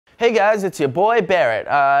Hey guys, it's your boy Barret.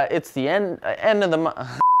 It's the end of the month.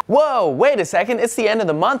 Whoa, wait a second, it's the end of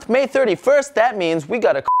the month, May 31st. That means we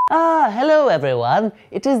gotta. Hello everyone.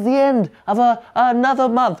 It is the end of another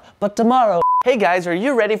month, but tomorrow. Hey guys, are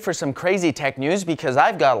you ready for some crazy tech news? Because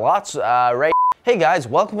I've got lots, right. Hey guys,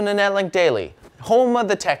 welcome to Netlink Daily, home of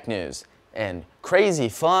the tech news and crazy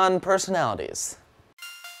fun personalities.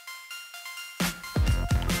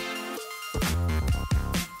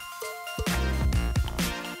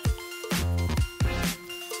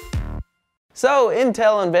 So,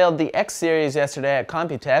 Intel unveiled the X series yesterday at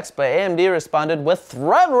Computex, but AMD responded with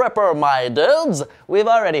Threadripper, my dudes! We've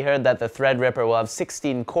already heard that the Threadripper will have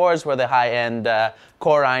 16 cores, where the high-end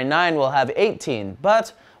Core i9 will have 18,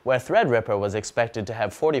 but where Threadripper was expected to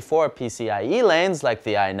have 44 PCIe lanes like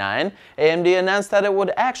the i9, AMD announced that it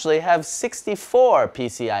would actually have 64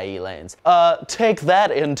 PCIe lanes. Take that,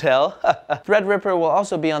 Intel. Threadripper will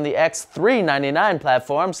also be on the X399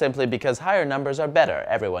 platform, simply because higher numbers are better.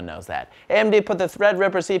 Everyone knows that. AMD put the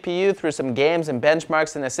Threadripper CPU through some games and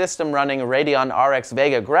benchmarks in a system running Radeon RX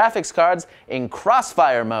Vega graphics cards in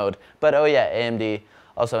crossfire mode. But oh yeah, AMD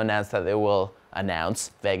also announced that they will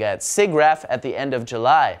announce Vega at SIGGRAPH at the end of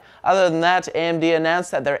July. Other than that, AMD announced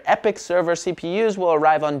that their EPYC server CPUs will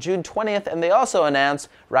arrive on June 20th, and they also announced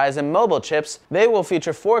Ryzen mobile chips. They will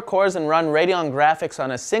feature 4 cores and run Radeon graphics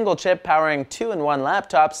on a single chip, powering 2-in-1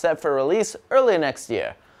 laptops set for release early next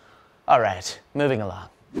year. Alright, moving along.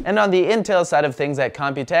 And on the Intel side of things at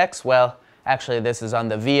Computex, well, actually, this is on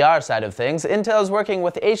the VR side of things. Intel is working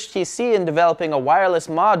with HTC in developing a wireless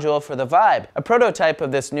module for the Vive. A prototype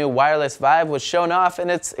of this new wireless Vive was shown off, and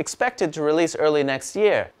it's expected to release early next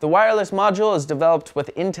year. The wireless module is developed with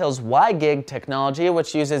Intel's WiGig technology,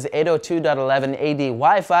 which uses 802.11ad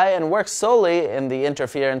Wi-Fi and works solely in the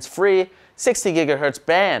interference-free 60 GHz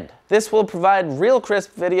band. This will provide real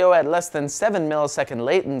crisp video at less than 7 millisecond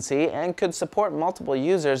latency and could support multiple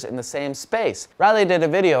users in the same space. Riley did a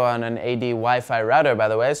video on an AD Wi-Fi router, by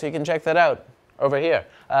the way, so you can check that out over here.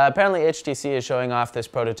 Apparently HTC is showing off this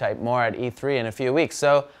prototype more at E3 in a few weeks,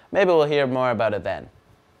 so maybe we'll hear more about it then.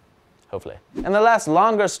 Hopefully. And the last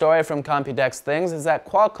longer story from Computex things is that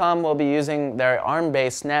Qualcomm will be using their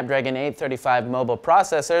ARM-based Snapdragon 835 mobile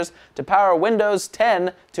processors to power Windows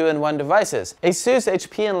 10 2-in-1 devices. Asus,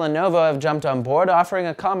 HP, and Lenovo have jumped on board, offering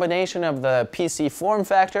a combination of the PC form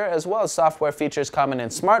factor as well as software features common in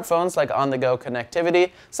smartphones like on-the-go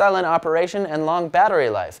connectivity, silent operation, and long battery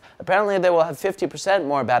life. Apparently they will have 50%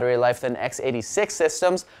 more battery life than x86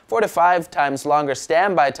 systems, 4 to 5 times longer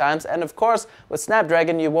standby times, and of course, with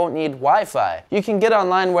Snapdragon you won't need Wi-Fi. You can get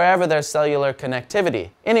online wherever there's cellular connectivity.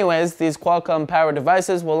 Anyways, these Qualcomm-powered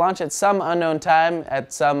devices will launch at some unknown time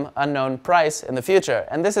at some unknown price in the future.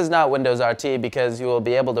 And this is not Windows RT, because you will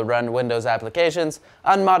be able to run Windows applications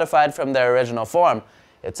unmodified from their original form.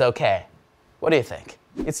 It's okay. What do you think?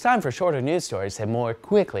 It's time for shorter news stories and more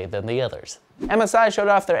quickly than the others. MSI showed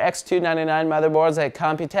off their X299 motherboards at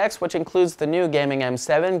Computex, which includes the new Gaming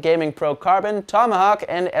M7, Gaming Pro Carbon, Tomahawk,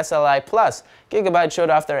 and SLI Plus. Gigabyte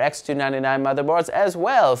showed off their X299 motherboards as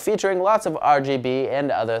well, featuring lots of RGB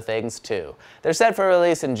and other things too. They're set for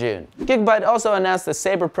release in June. Gigabyte also announced the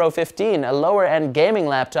Sabre Pro 15, a lower-end gaming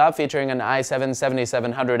laptop featuring an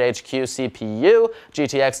i7-7700HQ CPU,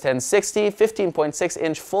 GTX 1060,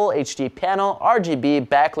 15.6-inch Full HD panel, RGB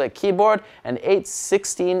backlit keyboard, and 8,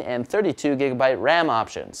 16, and 32 GB RAM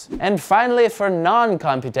options. And finally, for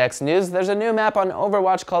non-Computex news, there's a new map on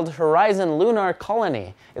Overwatch called Horizon Lunar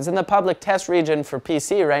Colony. It's in the public test region for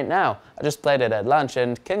PC right now. I just played it at lunch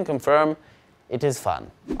and can confirm it is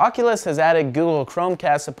fun. Oculus has added Google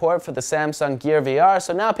Chromecast support for the Samsung Gear VR,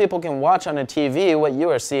 so now people can watch on a TV what you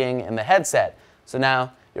are seeing in the headset. So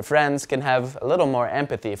now your friends can have a little more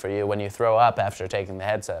empathy for you when you throw up after taking the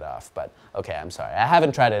headset off. But okay, I'm sorry. I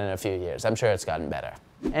haven't tried it in a few years. I'm sure it's gotten better.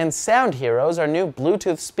 And Sound Heroes are new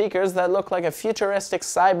Bluetooth speakers that look like a futuristic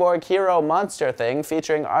cyborg hero monster thing,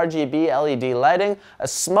 featuring RGB LED lighting, a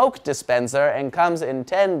smoke dispenser, and comes in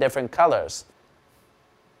 10 different colors.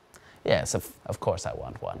 Yes, of course I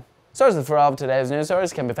want one. Sources for all of today's news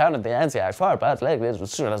stories can be found at the NCX far, but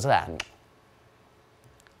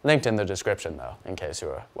linked in the description, though, in case you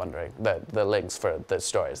were wondering, the links for the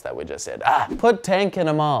stories that we just did. Put tank in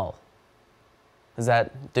a mall.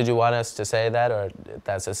 Did you want us to say that, or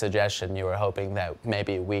that's a suggestion you were hoping that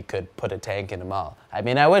maybe we could put a tank in a mall? I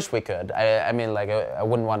mean, I wish we could. I mean, like, I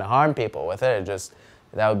wouldn't want to harm people with it.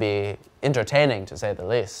 That would be entertaining, to say the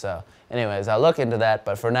least. So anyways, I'll look into that,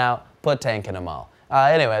 but for now, put tank in a mall.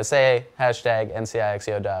 Anyway, say hashtag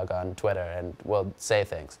NCIXYODOG on Twitter and we'll say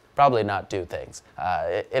things. Probably not do things.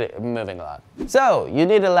 Moving along. So, you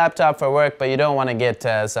need a laptop for work, but you don't want to get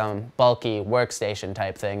some bulky workstation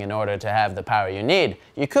type thing in order to have the power you need.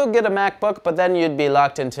 You could get a MacBook, but then you'd be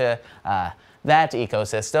locked into that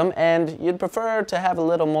ecosystem, and you'd prefer to have a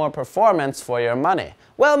little more performance for your money.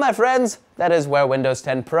 Well, my friends, that is where Windows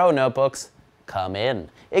 10 Pro notebooks come in.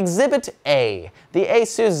 Exhibit A, the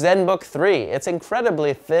Asus Zenbook 3. It's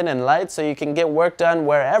incredibly thin and light, so you can get work done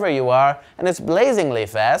wherever you are, and it's blazingly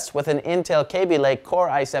fast with an Intel Kaby Lake Core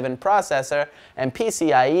i7 processor and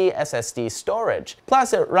PCIe SSD storage.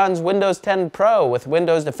 Plus, it runs Windows 10 Pro with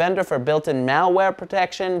Windows Defender for built-in malware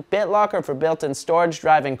protection, BitLocker for built-in storage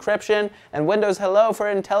drive encryption, and Windows Hello for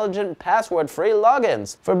intelligent password-free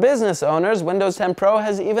logins. For business owners, Windows 10 Pro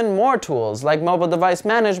has even more tools, like mobile device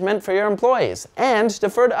management for your employees, and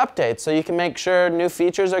deferred updates so you can make sure new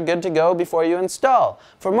features are good to go before you install.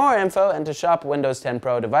 For more info and to shop Windows 10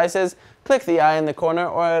 Pro devices, click the eye in the corner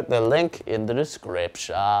or the link in the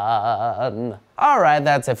description. Alright,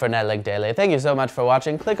 that's it for Netlink Daily. Thank you so much for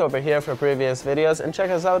watching. Click over here for previous videos and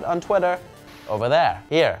check us out on Twitter. Over there,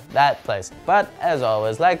 here, that place. But as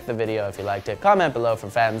always, like the video if you liked it, comment below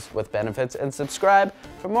for fans with benefits, and subscribe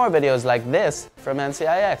for more videos like this from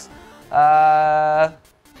NCIX.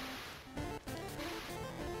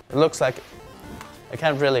 It looks like I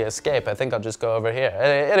can't really escape. I think I'll just go over here.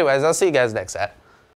 Anyways, I'll see you guys next time.